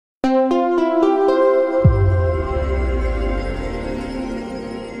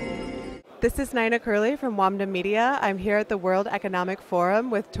This is Naina Curley from Wamda Media. I'm here at the World Economic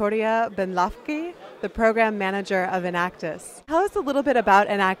Forum with Touria Benlafqih, the program manager of Enactus. Tell us a little bit about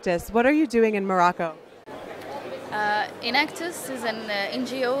Enactus. What are you doing in Morocco? Enactus is an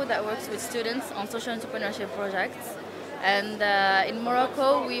NGO that works with students on social entrepreneurship projects. And in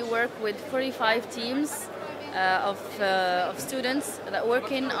Morocco, we work with 45 teams of students that are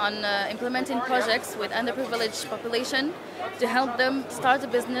working on implementing projects with underprivileged population to help them start a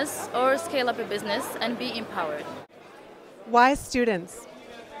business or scale up a business and be empowered. Why students?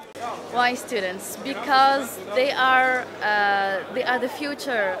 Why students? Because they are the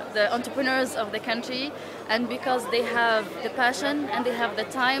future, the entrepreneurs of the country, and because they have the passion and they have the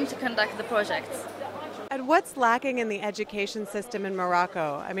time to conduct the projects. And what's lacking in the education system in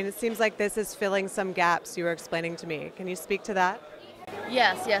Morocco? I mean, it seems like this is filling some gaps you were explaining to me. Can you speak to that?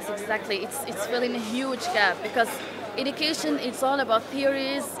 Yes, exactly. It's filling a huge gap because education, it's all about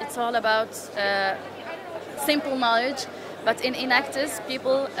theories, it's all about simple knowledge. But in Enactus,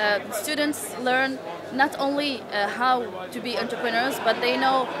 students learn not only how to be entrepreneurs, but they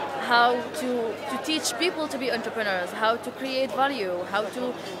know how to teach people to be entrepreneurs, how to create value, how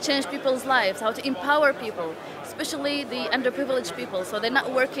to change people's lives, how to empower people, especially the underprivileged people. So they're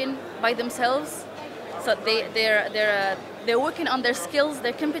not working by themselves. So they're working on their skills,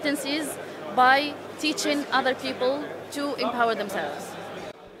 their competencies, by teaching other people to empower themselves.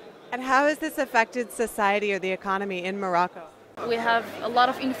 And how has this affected society or the economy in Morocco? We have a lot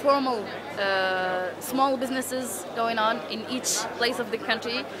of informal small businesses going on in each place of the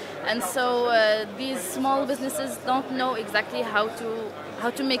country, and so these small businesses don't know exactly how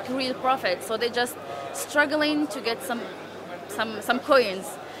to make real profit. So they're just struggling to get some coins.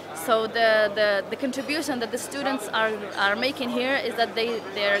 So the contribution that the students are making here is that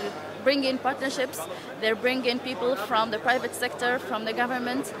they're bringing partnerships, they're bringing people from the private sector, from the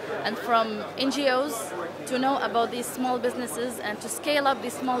government, and from NGOs to know about these small businesses and to scale up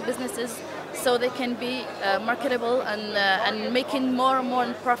these small businesses so they can be marketable and making more and more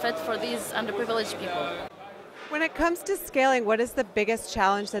profit for these underprivileged people. When it comes to scaling, what is the biggest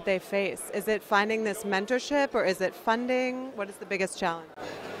challenge that they face? Is it finding this mentorship or is it funding? What is the biggest challenge?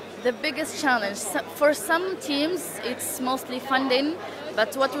 The biggest challenge, for some teams, it's mostly funding,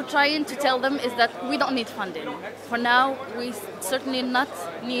 but what we're trying to tell them is that we don't need funding. For now, we certainly not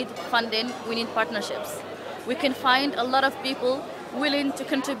need funding, we need partnerships. We can find a lot of people willing to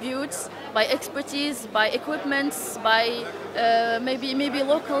contribute by expertise, by equipment, by maybe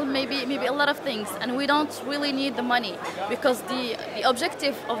local, maybe a lot of things. And we don't really need the money because the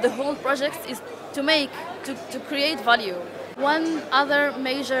objective of the whole project is to create value. One other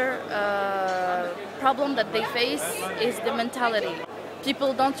major problem that they face is the mentality.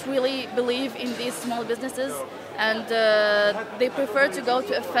 People don't really believe in these small businesses, and they prefer to go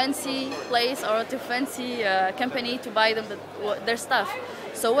to a fancy place or to a fancy company to buy them their stuff.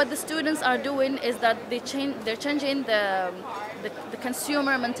 So what the students are doing is that they're changing the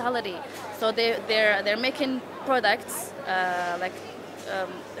consumer mentality. So they're making products like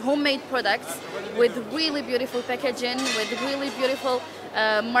homemade products with really beautiful packaging, with really beautiful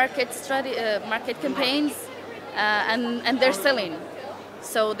market campaigns, and they're selling.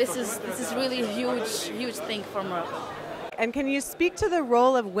 So this is really a huge thing for Morocco. And can you speak to the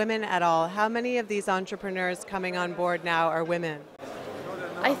role of women at all? How many of these entrepreneurs coming on board now are women?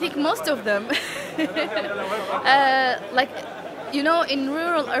 I think most of them. In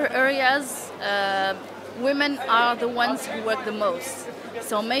rural areas, women are the ones who work the most.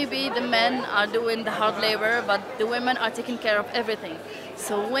 So maybe the men are doing the hard labor, but the women are taking care of everything.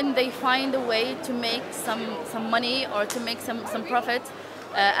 So when they find a way to make some money or to make some profit,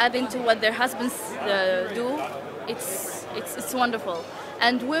 adding to what their husbands do, it's wonderful.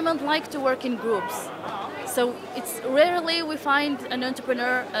 And women like to work in groups. So it's rarely we find an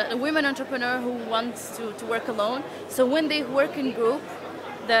entrepreneur, a women entrepreneur who wants to work alone. So when they work in group,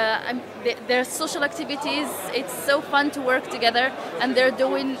 their social activities, it's so fun to work together, and they're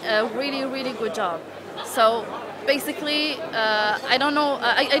doing a really good job. So basically, I don't know,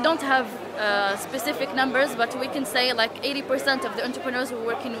 I don't have specific numbers, but we can say like 80% of the entrepreneurs we're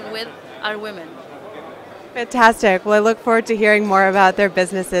working with are women. Fantastic. Well, I look forward to hearing more about their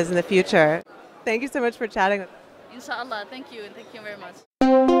businesses in the future. Thank you so much for chatting with us. Inshallah, thank you very much.